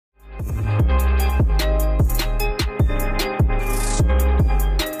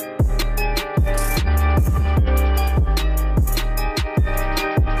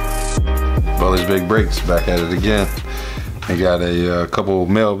big breaks, back at it again. I got a couple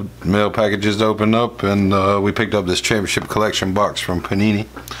mail packages to open up, and we picked up this championship collection box from Panini.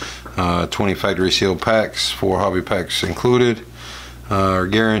 20 factory sealed packs, 4 hobby packs included, are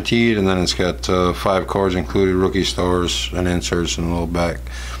guaranteed, and then it's got 5 cards included, rookie stars and inserts in the little back.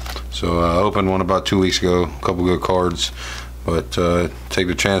 So I opened one about 2 weeks ago, a couple good cards, but take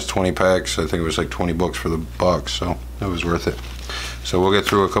the chance, 20 packs. I think it was like 20 bucks for the box, so it was worth it. So we'll get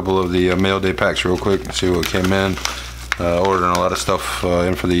through a couple of the mail day packs real quick and see what came in. Ordering a lot of stuff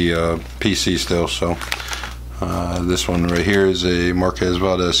in for the PC still. So this one right here is a Marquez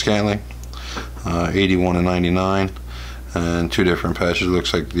Valdez-Scantling, 81 and 99, and 2 different patches.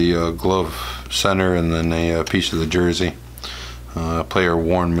 Looks like the glove center and then a piece of the jersey. Player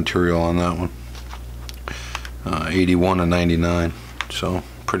worn material on that one. 81 and 99. So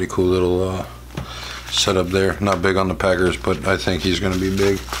pretty cool little setup there. Not big on the Packers, but I think he's going to be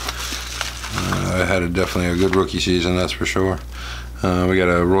big. I had definitely a good rookie season, that's for sure. We got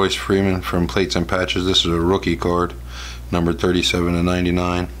a Royce Freeman from Plates and Patches. This is a rookie card, number 37 and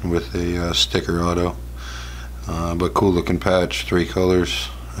 99 with a sticker auto. But cool looking patch, 3 colors,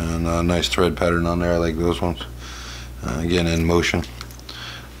 and a nice thread pattern on there. I like those ones. Again, in motion.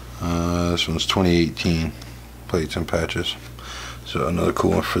 This one's 2018 Plates and Patches. So another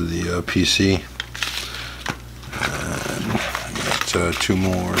cool one for the PC. And 2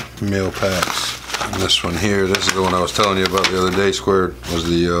 more mail packs. And this one here, this is the one I was telling you about the other day, Squared, was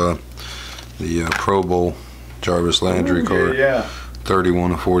the Pro Bowl Jarvis Landry card. Yeah.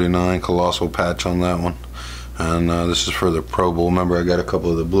 31 of 49, colossal patch on that one. And this is for the Pro Bowl. Remember, I got a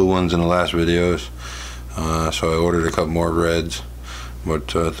couple of the blue ones in the last videos, so I ordered a couple more reds. But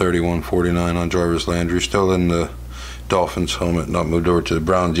 31.49 on Jarvis Landry, still in the Dolphins helmet, not moved over to the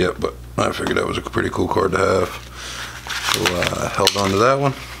Browns yet, but I figured that was a pretty cool card to have. So held on to that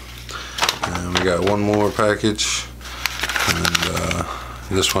one. And we got one more package, and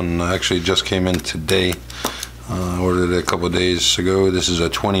this one actually just came in today. Ordered it a couple of days ago. This is a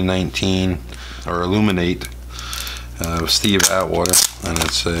 2019 or Illuminate Steve Atwater, and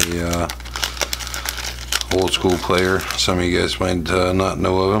it's a old school player. Some of you guys might not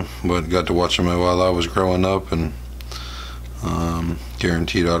know of him, but got to watch him while I was growing up, and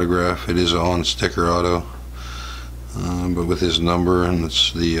guaranteed autograph. It is an on sticker auto, but with his number, and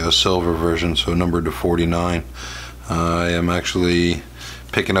it's the silver version, so numbered to 49. I am actually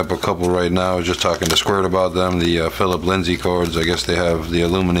picking up a couple right now. I was just talking to Squirt about them, the Philip Lindsay cards. I guess they have the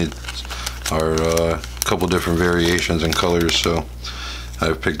Illuminate, are a couple different variations and colors, so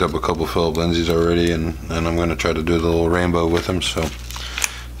I've picked up a couple Philip Lindsays already, and I'm going to try to do the little rainbow with them, so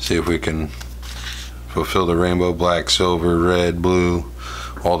see if we can fulfill the rainbow, black, silver, red, blue,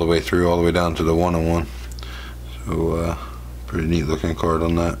 all the way through, all the way down to the 1-on-1. So pretty neat looking card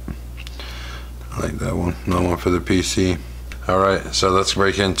on that. I like that one. Another one for the PC. Alright, so let's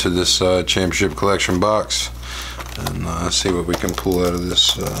break into this championship collection box and see what we can pull out of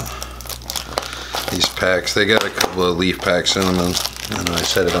this these packs. They got a couple of leaf packs in them, and I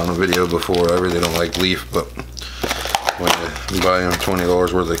said it on a video before, I really don't like leaf, but when you buy them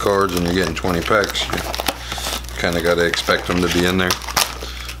 $20 worth of cards and you're getting 20 packs, you kind of got to expect them to be in there.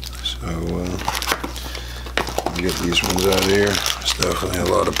 So get these ones out of here. There's definitely a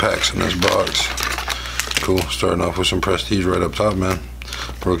lot of packs in this box. Cool, starting off with some prestige right up top, man.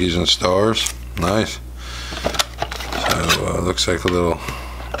 Rookies and stars, nice. So looks like a little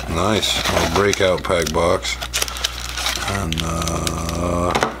nice little breakout pack box, and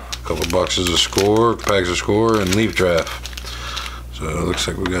a couple boxes of score, packs of score, and leaf draft. So it looks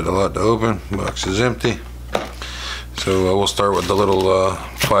like we got a lot to open. Box is empty. So we'll start with the little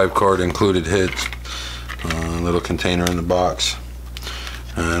 5-card included hits. Little container in the box,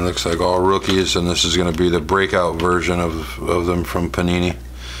 and it looks like all rookies, and this is going to be the breakout version of them from Panini,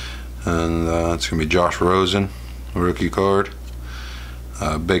 and it's going to be Josh Rosen, rookie card,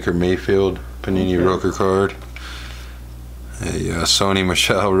 Baker Mayfield Panini rookie card, a Sony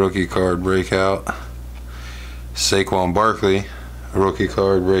Michel rookie card breakout, Saquon Barkley rookie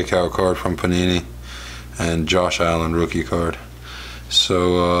card breakout card from Panini, and Josh Allen rookie card.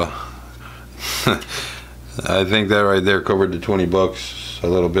 So I think that right there covered the 20 bucks a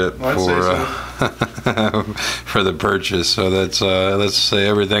little bit for the purchase. So that's let's say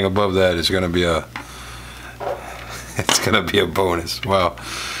everything above that is going to be a bonus. Wow,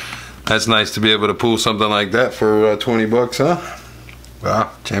 that's nice to be able to pull something like that for 20 bucks, huh?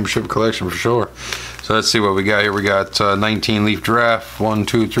 Wow, championship collection for sure. So let's see what we got here. We got 19 leaf draft, 1,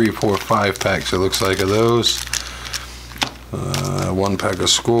 2, 3, 4, 5 packs. It looks like of those. 1 pack of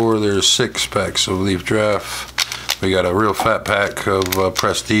score. There's 6 packs of leaf draft. We got a real fat pack of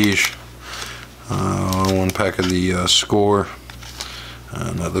prestige. One pack of the score,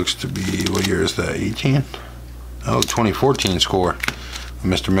 and that looks to be, what year is that, 18? Oh, 2014 score.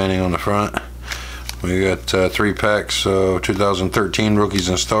 Mr. Manning on the front. We got 3 packs of 2013 Rookies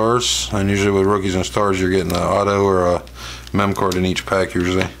and Stars, and usually with Rookies and Stars you're getting an auto or a mem card in each pack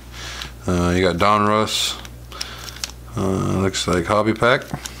usually. You got Don Russ, looks like hobby pack,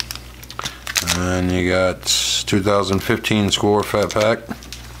 and you got 2015 score fat pack.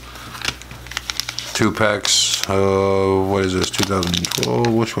 2 packs of, what is this,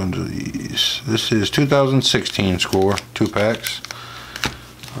 2012, which ones are these? This is 2016 score, 2 packs.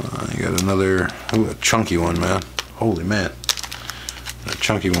 You got another, ooh, a chunky one, man. Holy man. A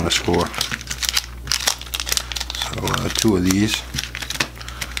chunky one to score. So 2 of these.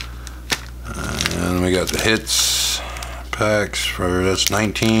 And we got the hits packs for, that's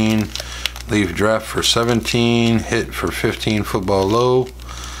 19. Leaf draft for 17. Hit for 15. Football low.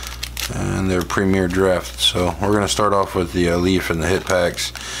 And their premier draft. So we're going to start off with the leaf and the hit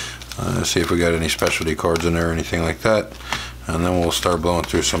packs. See if we got any specialty cards in there or anything like that. And then we'll start blowing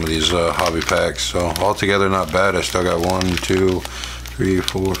through some of these hobby packs. So altogether not bad. I still got 1, 2, 3,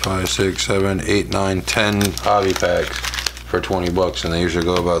 4, 5, 6, 7, 8, 9, 10 hobby packs for 20 bucks, and they usually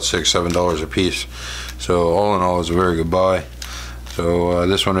go about $6, $7 a piece. So all in all, it's a very good buy. So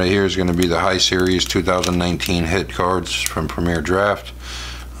this one right here is going to be the High Series 2019 hit cards from Premier Draft.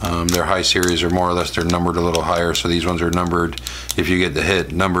 Their High Series are more or less, they're numbered a little higher, so these ones are numbered, if you get the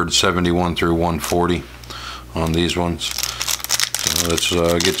hit, numbered 71 through 140 on these ones. So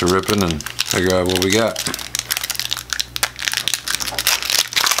let's get to ripping and figure out what we got.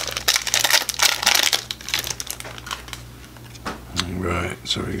 Alright,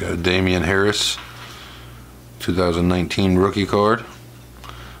 so we got Damian Harris 2019 rookie card.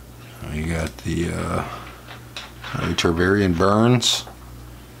 We got the Tarvarian Burns,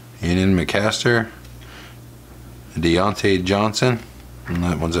 Ian McCaster, Deontay Johnson, and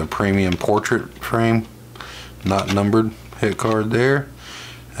that one's a premium portrait frame, not numbered hit card there,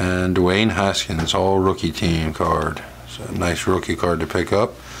 and Dwayne Haskins, all rookie team card. So a nice rookie card to pick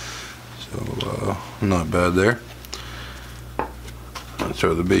up. So not bad there. I'll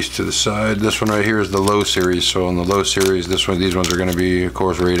throw the base to the side. This one right here is the low series. So on the low series, these ones are going to be, of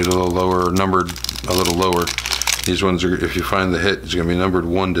course, rated a little lower, numbered a little lower. These ones are, if you find the hit, it's going to be numbered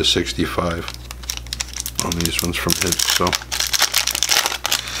 1 to 65 on these ones from hits. So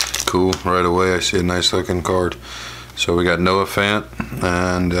cool. Right away, I see a nice looking card. So we got Noah Fant,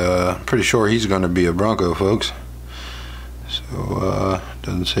 and pretty sure he's going to be a Bronco, folks. So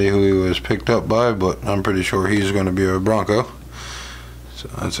doesn't say who he was picked up by, but I'm pretty sure he's going to be a Bronco. So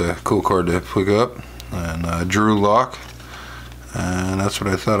that's a cool card to pick up. And Drew Lock, and that's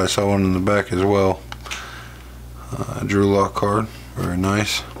what I thought. I saw one in the back as well. Drew Lock card, very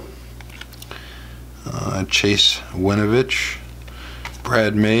nice. Chase Winovich,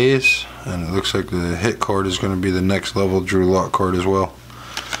 Brad Mays, and it looks like the hit card is going to be the next level Drew Lock card as well.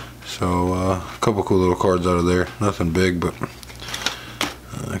 So a couple cool little cards out of there. Nothing big, but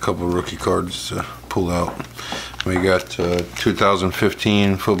a couple rookie cards to pull out. We got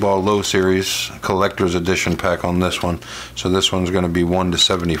 2015 Football Low Series Collector's Edition pack on this one. So this one's going to be 1 to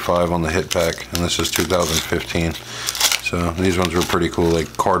 75 on the hit pack, and this is 2015. So these ones were pretty cool,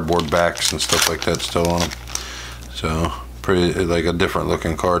 like cardboard backs and stuff like that still on them. So pretty, like a different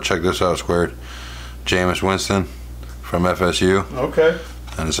looking card. Check this out, Squared. Jameis Winston from FSU. Okay.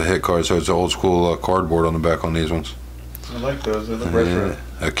 And it's a hit card, so it's an old school cardboard on the back on these ones. I like those. They look retro.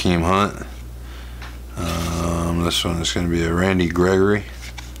 Akeem Hunt. This one is going to be a Randy Gregory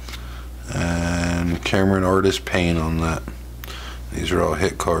and Cameron Artis Payne on that. These are all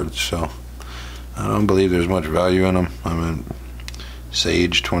hit cards, so I don't believe there's much value in them. I mean,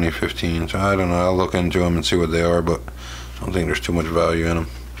 Sage 2015, so I don't know. I'll look into them and see what they are, but I don't think there's too much value in them,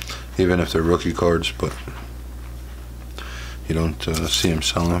 even if they're rookie cards. But you don't see them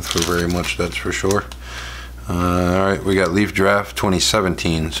selling for very much, that's for sure. Alright, we got Leaf Draft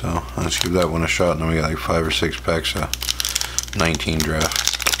 2017, so let's give that one a shot, and then we got like 5 or 6 packs of 19 draft.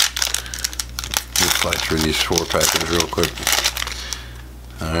 We'll fly through these 4 packets real quick.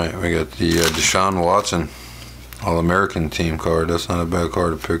 Alright, we got the Deshaun Watson All-American team card. That's not a bad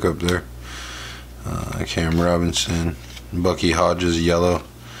card to pick up there. Cam Robinson, Bucky Hodges yellow,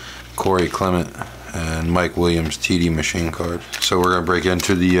 Corey Clement, and Mike Williams TD machine card. So we're going to break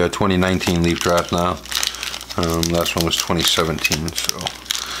into the 2019 Leaf Draft now. Last one was 2017, so I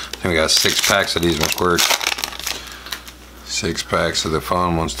think we got 6 packs of these ones squared. 6 packs of the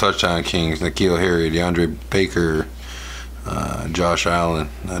fun ones. Touchdown Kings, N'Keal Harry, DeAndre Baker, Josh Allen,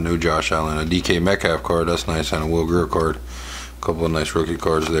 a new Josh Allen, a DK Metcalf card, that's nice, and a Will Greer card. A couple of nice rookie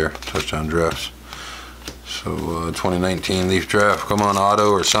cards there, touchdown drafts. So 2019 Leaf Draft. Come on, auto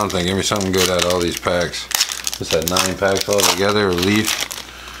or something. Give me something good out of all these packs. What's that, 9 packs all together, or Leaf?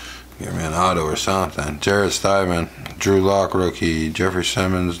 Give me an auto or something. Jared Stuyman, Drew Lock rookie, Jeffrey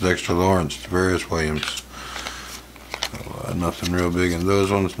Simmons, Dexter Lawrence, Various Williams. So, nothing real big in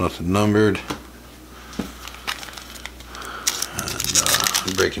those ones, nothing numbered.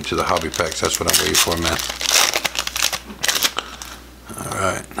 And break into the hobby packs, that's what I'm waiting for, man.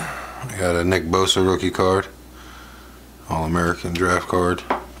 Alright, I got a Nick Bosa rookie card, All-American draft card,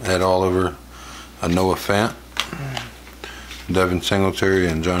 Ed Oliver, a Noah Fant, Devin Singletary,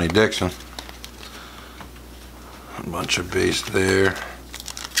 and Johnny Dixon. A bunch of base there.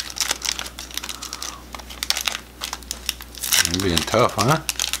 You're being tough, huh?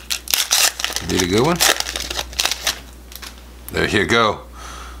 Need a good one? There you go.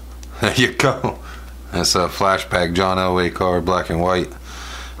 There you go. That's a flashback John Elway card, black and white.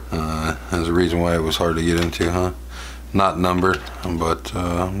 There's a reason why it was hard to get into, huh? Not numbered, but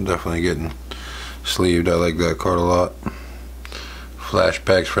I'm definitely getting sleeved. I like that card a lot.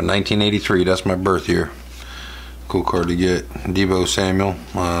 Flashbacks for 1983. That's my birth year. Cool card to get. Deebo Samuel,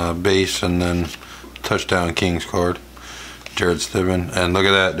 base, and then touchdown Kings card. Jared Stidham, and look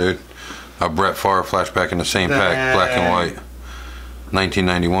at that, dude. A Brett Favre flashback in the same pack, black and white.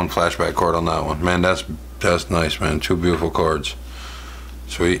 1991 flashback card on that one. Man, that's nice, man. 2 beautiful cards.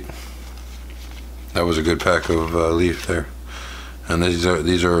 Sweet. That was a good pack of Leaf there. And these are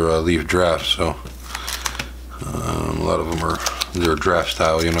Leaf drafts, so a lot of them are draft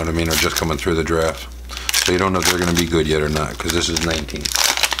style. You know what I mean? Or just coming through the draft. So you don't know if they're going to be good yet or not, because this is 19.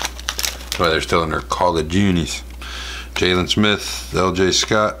 That's why they're still in their college unis. Jalen Smith, L.J.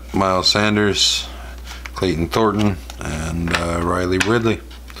 Scott, Miles Sanders, Clayton Thornton, and Riley Ridley.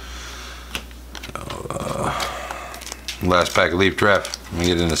 Last pack of Leaf Draft. Let me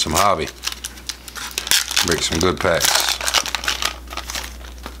get into some hobby. Break some good packs.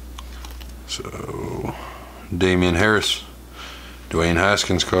 So, Damian Harris, Dwayne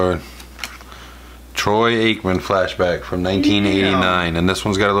Haskins card, Troy Aikman flashback from 1989, and this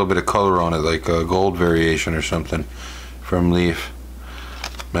one's got a little bit of color on it, like a gold variation or something from Leaf.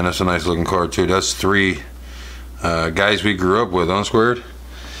 Man, that's a nice looking card too. That's 3 guys we grew up with, huh, Squared?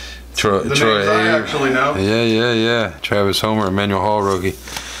 Troy I actually know. Yeah. Travis Homer, Emmanuel Hall rookie.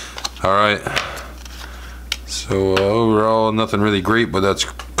 All right. So overall, nothing really great, but that's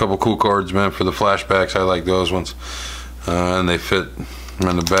a couple cool cards, man, for the flashbacks. I like those ones, and they fit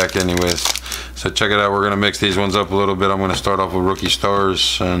in the back, anyways. So check it out. We're gonna mix these ones up a little bit. I'm gonna start off with rookie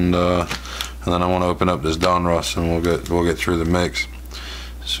stars, and then I want to open up this Donruss, and we'll get through the mix.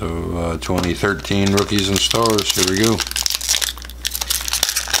 So 2013 rookies and stars. Here we go.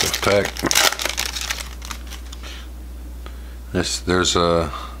 Fifth pack.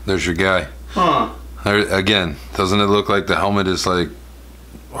 There's your guy. Huh. There, again, doesn't it look like the helmet is like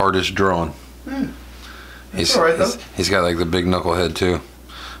artist drawn? That's all right, though. He's got like the big knucklehead too.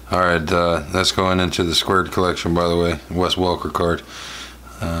 All right, that's going into the Squared collection, by the way. Wes Welker card.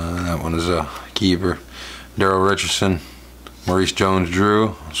 That one is a keeper. Daryl Richardson, Maurice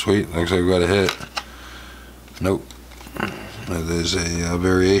Jones-Drew. Sweet, looks like we got a hit. Nope. There's a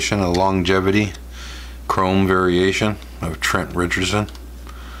variation, a longevity chrome variation of Trent Richardson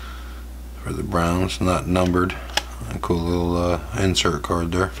for the Browns, not numbered. A cool little insert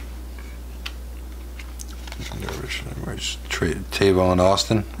card there. Tavon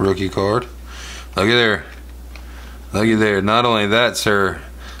Austin rookie card. Look at there. Looky there. Not only that, sir,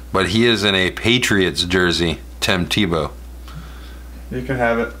 but he is in a Patriots jersey. Tim Tebow. You can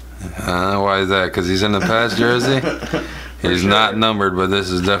have it. Why is that? Because he's in the Pats jersey? He's not numbered, but this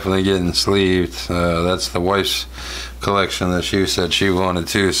is definitely getting sleeved. That's the wife's collection that she said she wanted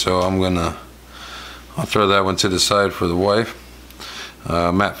too, so I'll throw that one to the side for the wife.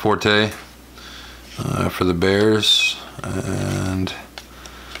 Matt Forte for the Bears, and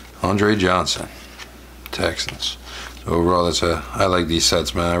Andre Johnson, Texans. So overall, I like these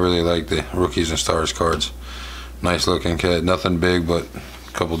sets, man. I really like the rookies and stars cards. Nice looking kit. Nothing big, but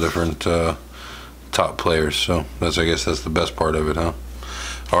a couple different top players. So I guess that's the best part of it, huh?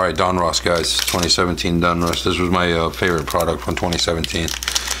 All right, Donruss, guys. 2017 Donruss. This was my favorite product from 2017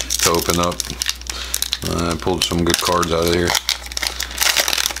 to open up. I pulled some good cards out of here.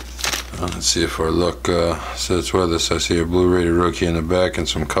 Let's see if our luck sits with us. I see a blue rated rookie in the back and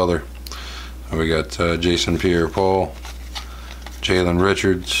some color. We got Jason Pierre-Paul, Jalen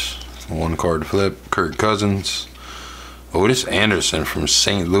Richards, one card flip, Kirk Cousins, Otis Anderson from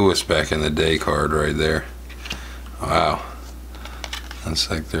St. Louis back in the day card right there. Wow. That's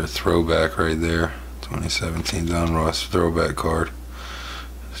like their throwback right there. 2017 Donruss throwback card.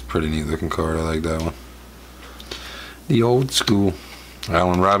 It's a pretty neat looking card. I like that one. The old school.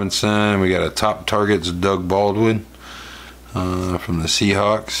 Allen Robinson. We got a top targets Doug Baldwin from the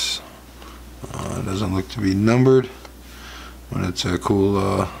Seahawks. It doesn't look to be numbered, but it's a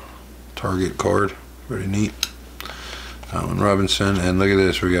cool target card. Pretty neat. Allen Robinson. And look at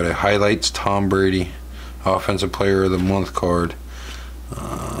this. We got a highlights Tom Brady Offensive Player of the Month card.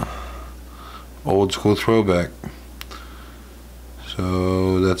 Old school throwback.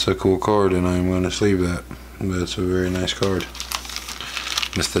 So that's a cool card, and I'm going to sleeve that. That's a very nice card.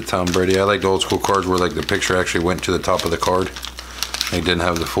 Mr. Tom Brady. I like the old school cards where like the picture actually went to the top of the card. They didn't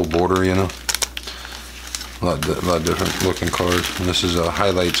have the full border, you know. A lot different looking cards. And this is a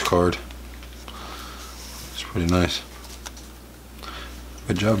highlights card. It's pretty nice.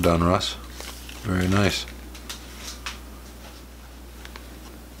 Good job, Don Ross. Very nice.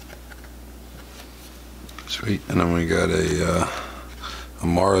 Sweet. And then we got a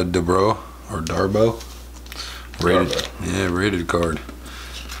Amara Darboh or Darboh. Rated, yeah, rated card.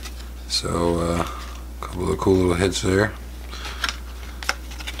 So a couple of cool little hits there.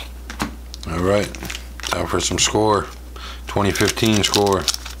 All right, time for some score. 2015 score.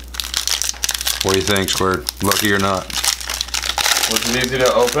 What do you think, Squared? Lucky or not? Was it easy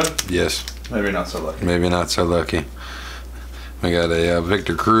to open? Yes. Maybe not so lucky. Maybe not so lucky. We got a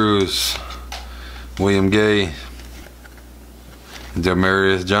Victor Cruz, William Gay,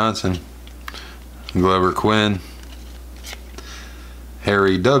 Demarius Johnson, Glover Quinn,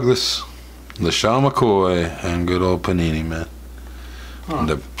 Harry Douglas, LaShawn McCoy, and good old Panini, man. Huh.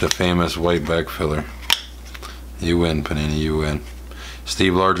 The famous white back filler. You win, Panini, you win.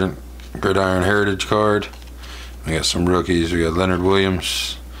 Steve Largent, Gridiron Heritage card. We got some rookies. We got Leonard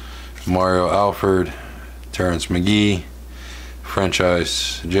Williams, Mario Alford, Terrence McGee,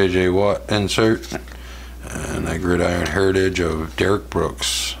 franchise J.J. Watt insert, and a Gridiron Heritage of Derek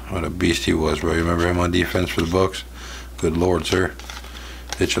Brooks. What a beast he was, bro. You remember him on defense for the Bucks? Good lord, sir.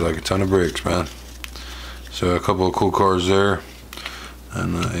 Hit you like a ton of bricks, man. So a couple of cool cards there,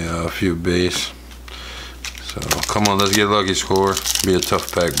 and a few base. So come on, let's get lucky, Score. Be a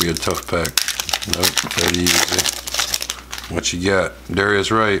tough pack, be a tough pack. Nope, very easy. What you got? Darius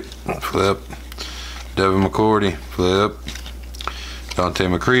Wright, flip. Devin McCourty, flip.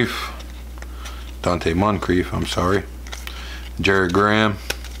 Dante Moncrief, I'm sorry. Jared Graham.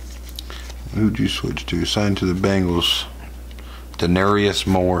 Who'd you switch to? Signed to the Bengals. Denarius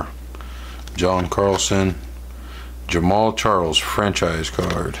Moore. John Carlson. Jamal Charles, franchise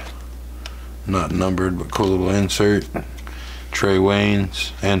card. Not numbered, but cool little insert. Trey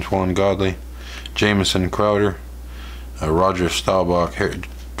Waynes, Antoine Godley, Jamison Crowder, Roger Staubach,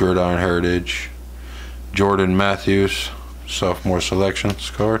 Gridiron Heritage, Jordan Matthews, sophomore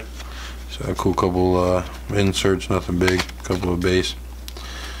selections card. So a cool couple inserts, nothing big, couple of base.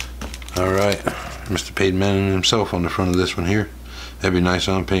 All right, Mr. Peyton Manning himself on the front of this one here. That'd be nice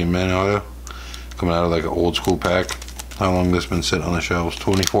on Peyton Manning auto. Coming out of like an old school pack. How long this been sitting on the shelves?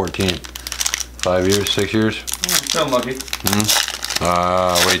 2014. 5 years, 6 years? Sound lucky.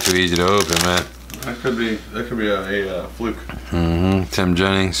 Way too easy to open, man. That could be a fluke. Tim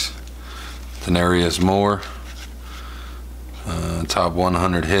Jennings, Denarius Moore, top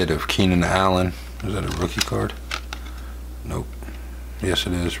 100 hit of Keenan Allen. Is that a rookie card? Nope. Yes,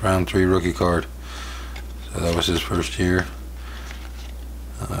 it is. Round 3 rookie card. So that was his first year.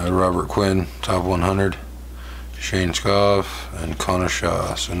 Robert Quinn, top 100. Shane Scoff and Connor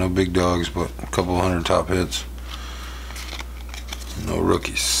Shaw. So no big dogs, but a couple hundred top hits. No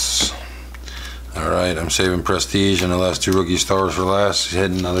rookies. Alright, I'm saving Prestige and the last 2 rookie stars for last.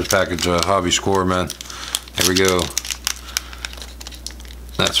 Hitting another package of Hobby Score, man. Here we go.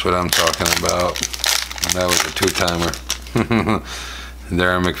 That's what I'm talking about. And that was a 2-timer.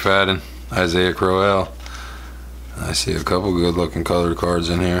 Darren McFadden, Isaiah Crowell. I see a couple good looking colored cards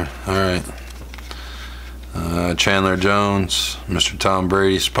in here. Alright. Chandler Jones, Mr. Tom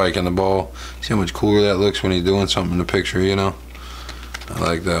Brady spiking the ball. See how much cooler that looks when he's doing something in the picture, you know? I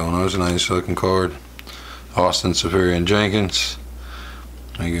like that one. That was a nice looking card. Austin Seferian Jenkins.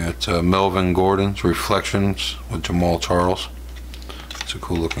 I got Melvin Gordon's Reflections with Jamal Charles. It's a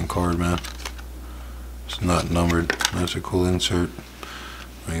cool looking card, man. It's not numbered. That's a cool insert.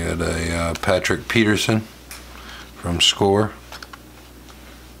 We got a Patrick Peterson from Score.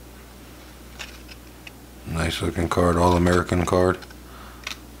 Nice looking card, All-American card.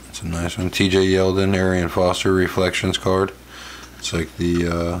 It's a nice one. TJ Yeldon, Arian Foster Reflections card. It's like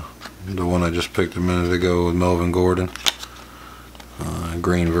the one I just picked a minute ago with Melvin Gordon.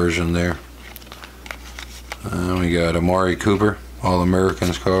 Green version there. We got Amari Cooper,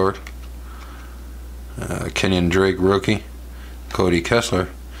 All-Americans card. Kenyon Drake rookie. Cody Kessler.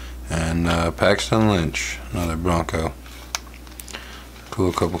 And Paxton Lynch, another Bronco.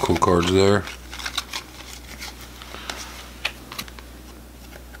 Cool, couple cool cards there.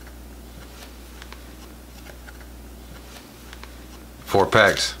 Four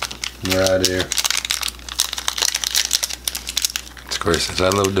packs. Right here. Of course, I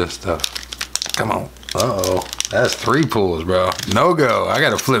love this stuff. Come on. Uh-oh. That's 3 pulls, bro. No go. I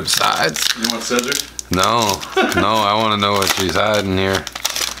gotta flip sides. You want Cedric? No. No, I want to know what she's hiding here.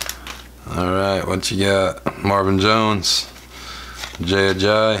 Alright, what you got? Marvin Jones, Jay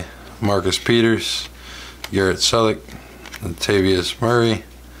Ajayi, Marcus Peters, Garrett Selleck, Latavius Murray.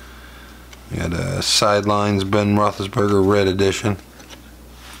 We got Sidelines Ben Roethlisberger Red Edition.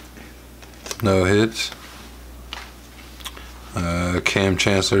 No hits. Cam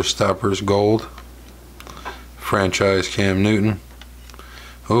Chancellor Stoppers Gold. Franchise Cam Newton.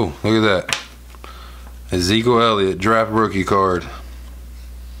 Oh, look at that. Ezekiel Elliott Draft Rookie Card.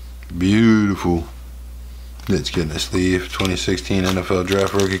 Beautiful. Let's get in the sleeve. 2016 NFL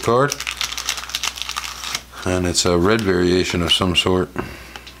Draft Rookie Card. And it's a red variation of some sort.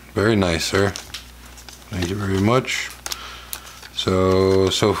 Very nice, sir. Thank you very much. So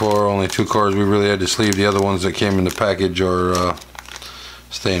far only 2 cards we really had to sleeve. The other ones that came in the package are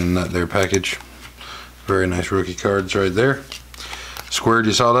staying in that there package. Very nice rookie cards right there. Squared,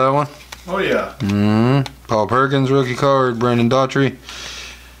 you saw that one? Oh yeah. Paul Perkins rookie card. Brandon Daughtry.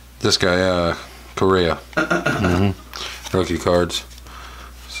 This guy, Correa. Rookie cards.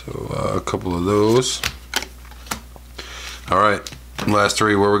 So a couple of those. All right, last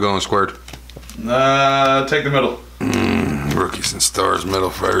 3. Where we going, Squared? Take the middle. Rookies and Stars middle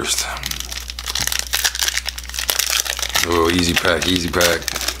first. Oh, easy pack, easy pack.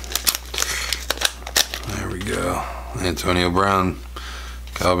 There we go. Antonio Brown,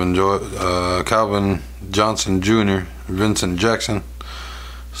 Calvin Johnson Jr., Vincent Jackson.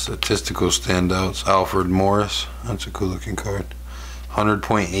 Statistical standouts, Alfred Morris. That's a cool looking card.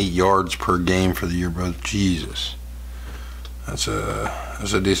 100.8 yards per game for the year, bro. Jesus. That's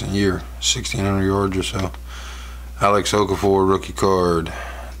a decent year. 1,600 yards or so. Alex Okafor rookie card.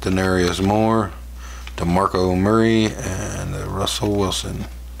 Denarius Moore, DeMarco Murray, and Russell Wilson.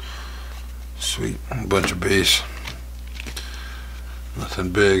 Sweet. Bunch of base.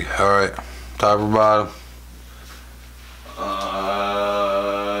 Nothing big. Alright. Top or bottom?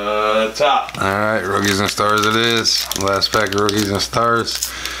 Top. Alright, Rookies and Stars it is. Last pack of Rookies and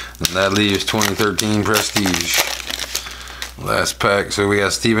Stars. And that leaves 2013 Prestige. Last pack. So we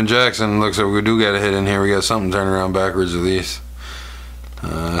got Steven Jackson. Looks like we do got a hit in here. We got something turned around backwards at least.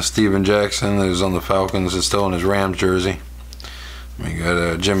 Steven Jackson is on the Falcons. Is still in his Rams jersey. We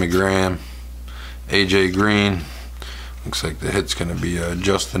got Jimmy Graham. AJ Green. Looks like the hit's going to be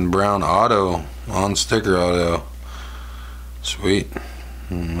Justin Brown auto. On sticker auto. Sweet.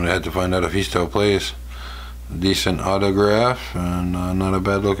 We had to find out if he still plays. Decent autograph and not a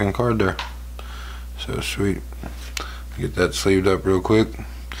bad looking card there. So sweet. Get that sleeved up real quick.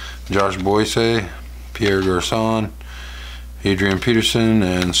 Josh Boyce, Pierre Garcon, Adrian Peterson,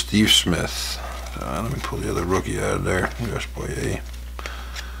 and Steve Smith. Let me pull the other rookie out of there. Josh Boyce.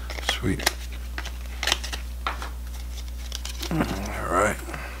 Sweet. Alright.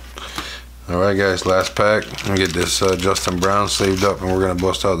 Alright guys, last pack. I'm going to get this Justin Brown sleeved up and we're going to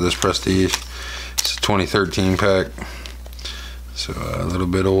bust out this Prestige. It's a 2013 pack. So a little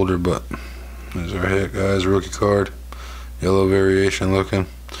bit older, but there's our hit, guys. Rookie card. Yellow variation looking.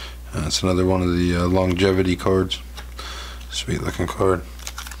 That's another one of the longevity cards. Sweet looking card.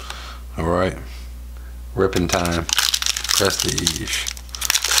 Alright. Ripping time. Prestige.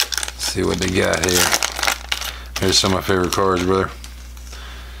 Let's see what they got here. Here's some of my favorite cards, brother.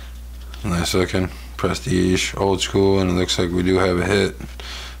 Nice looking. Prestige. Old school. And it looks like we do have a hit.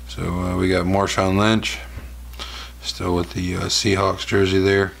 So we got Marshawn Lynch. Still with the Seahawks jersey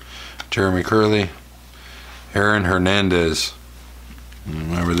there. Jeremy Curley. Aaron Hernandez.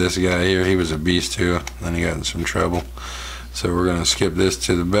 Remember this guy here? He was a beast too. Then he got in some trouble. So we're going to skip this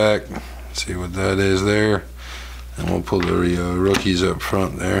to the back. See what that is there. And we'll pull the rookies up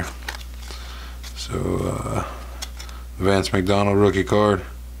front there. So Vance McDonald rookie card.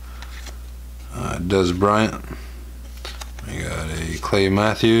 Des Bryant. We got a Clay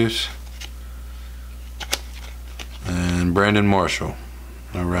Matthews. And Brandon Marshall.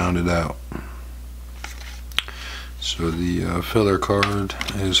 I'll round it out. So the filler card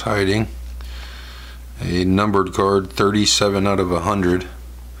is hiding. A numbered card, 37 out of 100.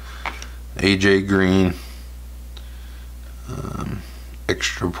 AJ Green.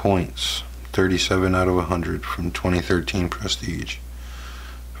 Extra points, 37 out of 100 from 2013 Prestige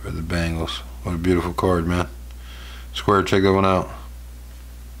for the Bengals. What a beautiful card, man. Square, check that one out.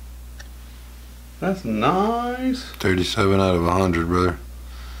 That's nice. 37 out of 100, brother.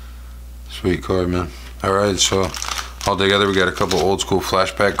 Sweet card, man. Alright, so all together we got a couple old school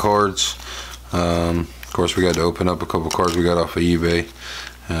flashback cards. Of course, we got to open up a couple cards we got off of eBay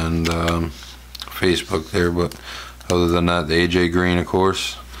and Facebook there, but other than that, the AJ Green, of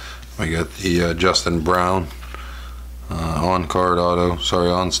course. We got the Justin Brown on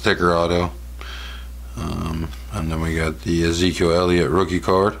sticker auto. And then we got the Ezekiel Elliott rookie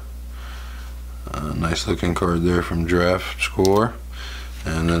card. Nice looking card there from Draft Score.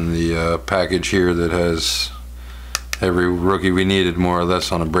 And then the package here that has every rookie we needed more or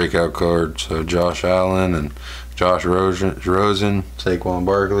less on a breakout card. So Josh Allen and Josh Rosen, Saquon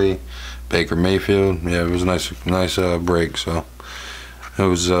Barkley, Baker Mayfield. Yeah, it was a nice break. So it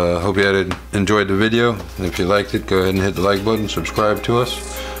was. Hope you had enjoyed the video. And if you liked it, go ahead and hit the like button. Subscribe to us.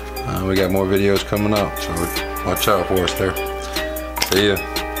 We got more videos coming up, so watch out for us there. See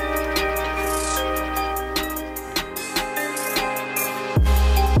ya.